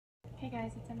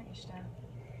guys, it's Ishta.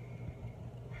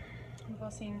 We've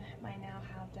all seen by now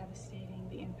how devastating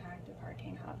the impact of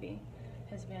Hurricane Harvey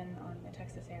has been on the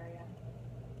Texas area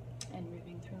and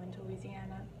moving through into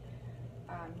Louisiana.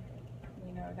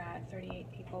 We know that 38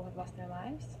 people have lost their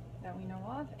lives that we know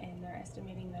of, and they're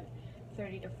estimating that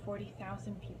 30,000 to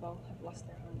 40,000 people have lost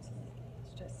their homes.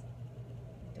 It's just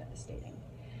devastating.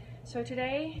 So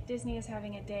today, Disney is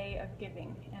having a day of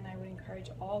giving, and I would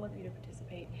encourage all of you to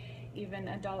participate. Even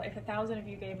 $1, if 1,000 of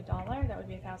you gave $1, that would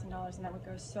be $1,000, and that would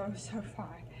go so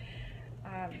far.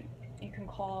 You can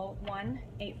call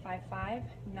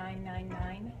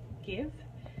 1-855-999-GIVE,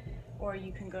 or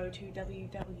you can go to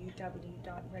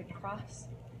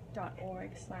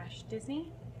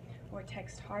www.redcross.org/Disney, or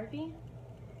text Harvey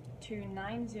to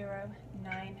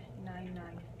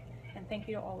 90999. And thank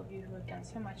you to all of you who have done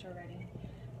so much already.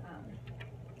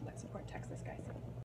 Let's support Texas, guys.